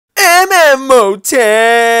MMO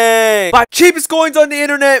Tank. My cheapest coins on the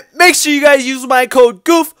internet. Make sure you guys use my code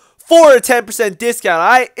GOOF for a 10% discount,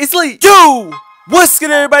 alright? It's like, yo! What's good,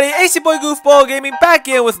 everybody? It's your boy Goofball Gaming back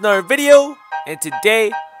in with another video. And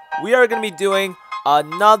today, we are going to be doing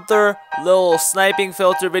another little sniping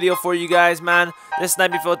filter video for you guys, man. This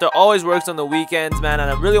sniping filter always works on the weekends, man,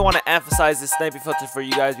 and I really want to emphasize this sniping filter for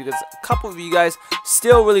you guys because a couple of you guys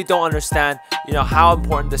still really don't understand, you know, how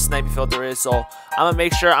important this sniping filter is. So I'm gonna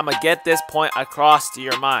make sure I'm gonna get this point across to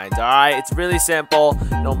your minds. All right, it's really simple.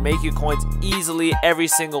 It'll make you coins easily every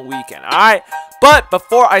single weekend. All right. But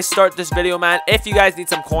before I start this video, man, if you guys need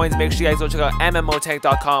some coins, make sure you guys go check out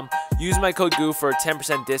MMOtank.com. Use my code GOOF for a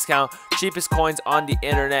 10% discount. Cheapest coins on the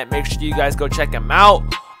internet. Make sure you guys go check them out.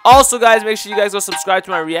 Also, guys, make sure you guys go subscribe to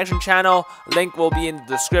my reaction channel. Link will be in the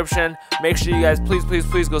description. Make sure you guys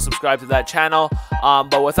please go subscribe to that channel.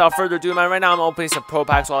 But without further ado, man, right now I'm opening some pro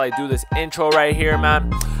packs while I do this intro right here,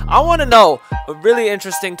 man. I want to know a really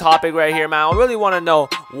interesting topic right here, man. I really want to know,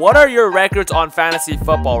 what are your records on fantasy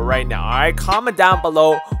football right now? All right, comment down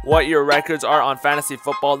below what your records are on fantasy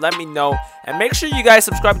football. Let me know, and make sure you guys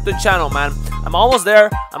subscribe to the channel, man. I'm almost there.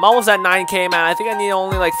 I'm almost at 9K, man. I think I need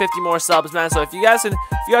only like 50 more subs, man. So if you guys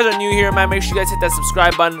are new here, man, make sure you guys hit that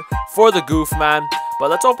subscribe button for the goof, man. But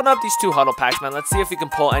let's open up these two huddle packs, man. Let's see if we can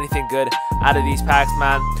pull anything good out of these packs,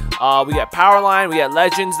 man. We got Powerline, we got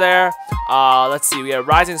Legends there. Let's see, we got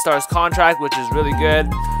Rising Stars contract, which is really good.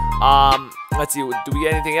 Let's see, do we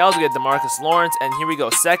get anything else? We get DeMarcus Lawrence, and here we go,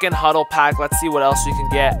 second huddle pack. Let's see what else we can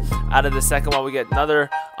get out of the second one. We get another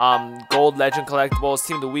gold legend collectibles,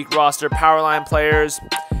 team of the week roster, Powerline players,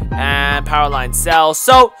 and Powerline cells.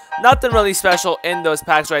 So nothing really special in those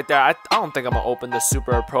packs right there. I don't think I'm gonna open the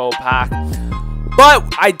Super Pro pack,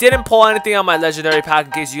 but I didn't pull anything on my legendary pack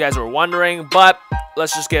in case you guys were wondering. But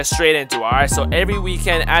let's just get straight into it. All right, so every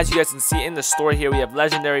weekend, as you guys can see in the store here, we have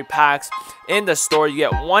legendary packs in the store. You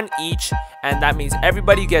get one each, and that means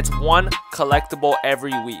everybody gets one collectible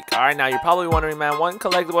every week. All right, now you're probably wondering, man, one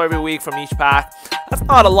collectible every week from each pack, that's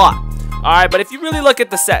not a lot. All right, but if you really look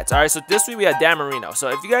at the sets, all right, so this week we had Dan Marino. So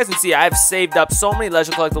if you guys can see, I've saved up so many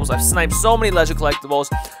legend collectibles. I've sniped so many legend collectibles,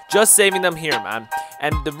 just saving them here, man.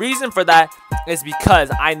 And the reason for that is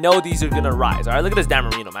because I know these are gonna rise. All right, look at this Dan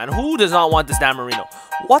Marino, man. Who does not want this Dan Marino?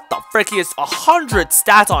 What the frick? He has 100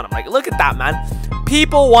 stats on him. Like, look at that, man.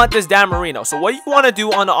 People want this Dan Marino. So what you want to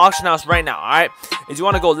do on the auction house right now, all right, is you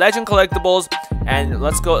want to go legend collectibles, and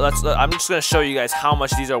let's go. I'm just gonna show you guys how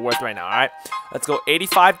much these are worth right now. All right, let's go.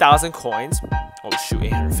 85,000 coins. Oh shoot,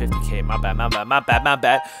 850K. My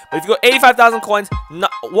bad. But if you go 85,000 coins,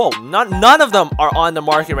 none of them are on the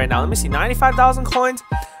market right now. Let me see, 95,000 coins.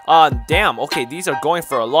 Damn. Okay, these are going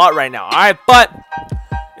for a lot right now. All right, but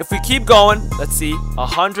if we keep going, let's see,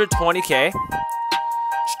 120K.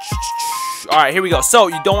 All right, here we go. So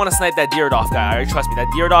you don't want to snipe that Deerdorf guy. All right, trust me, that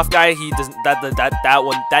Deerdorf guy, he doesn't. That's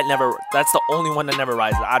the only one that never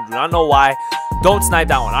rises. I do not know why. Don't snipe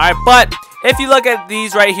that one. All right, but if you look at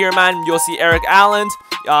these right here, man, you'll see Eric Allen's.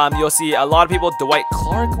 You'll see a lot of people. Dwight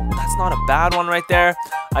Clark. That's not a bad one right there.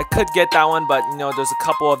 I could get that one, but you know, there's a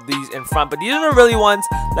couple of these in front. But these are the really ones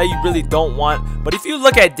that you really don't want. But if you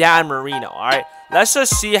look at Dan Marino, all right, let's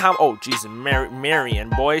just see how. Oh, Jesus, Marion,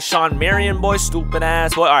 boy, Sean Marion, boy, stupid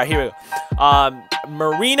ass boy. All right, here we go.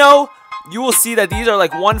 Marino. You will see that these are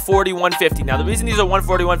like 140, 150. Now, the reason these are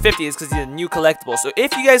 140, 150 is because these are new collectibles. So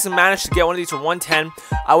if you guys manage to get one of these for 110,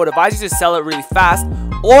 I would advise you to sell it really fast.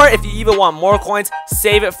 Or if you even want more coins,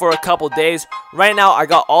 save it for a couple days. Right now, I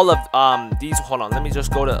got all of these. Hold on, let me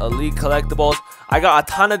just go to Elite Collectibles. I got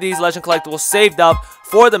a ton of these Legend Collectibles saved up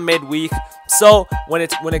for the midweek. So when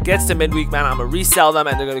it gets to midweek, man, I'm gonna resell them,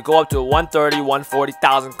 and they're gonna go up to 130,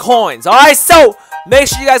 140,000 coins. All right, so make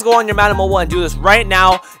sure you guys go on your Madden Mobile and do this right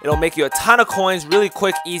now. It'll make you a ton of coins, really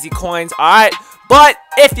quick, easy coins. All right, but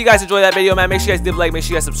if you guys enjoyed that video, man, make sure you guys leave a like, make sure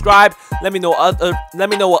you guys subscribe. Let me know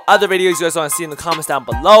what other videos you guys want to see in the comments down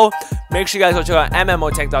below. Make sure you guys go check out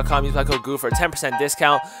MMOtank.com. Use my code GOOF for a 10%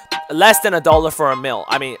 discount. Less than $1 for a mil.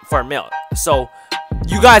 For a mil. So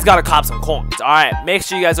you guys gotta cop some coins. All right, make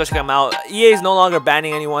sure you guys go check them out. EA is no longer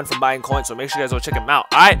banning anyone from buying coins, so make sure you guys go check them out.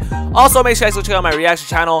 All right, also make sure you guys go check out my reaction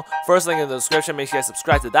channel. First link in the description. Make sure you guys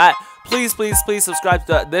subscribe to that. Please subscribe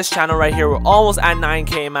to this channel right here. We're almost at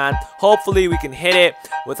 9K, man. Hopefully we can hit it.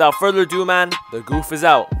 Without further ado, man, the goof is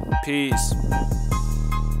out. Peace.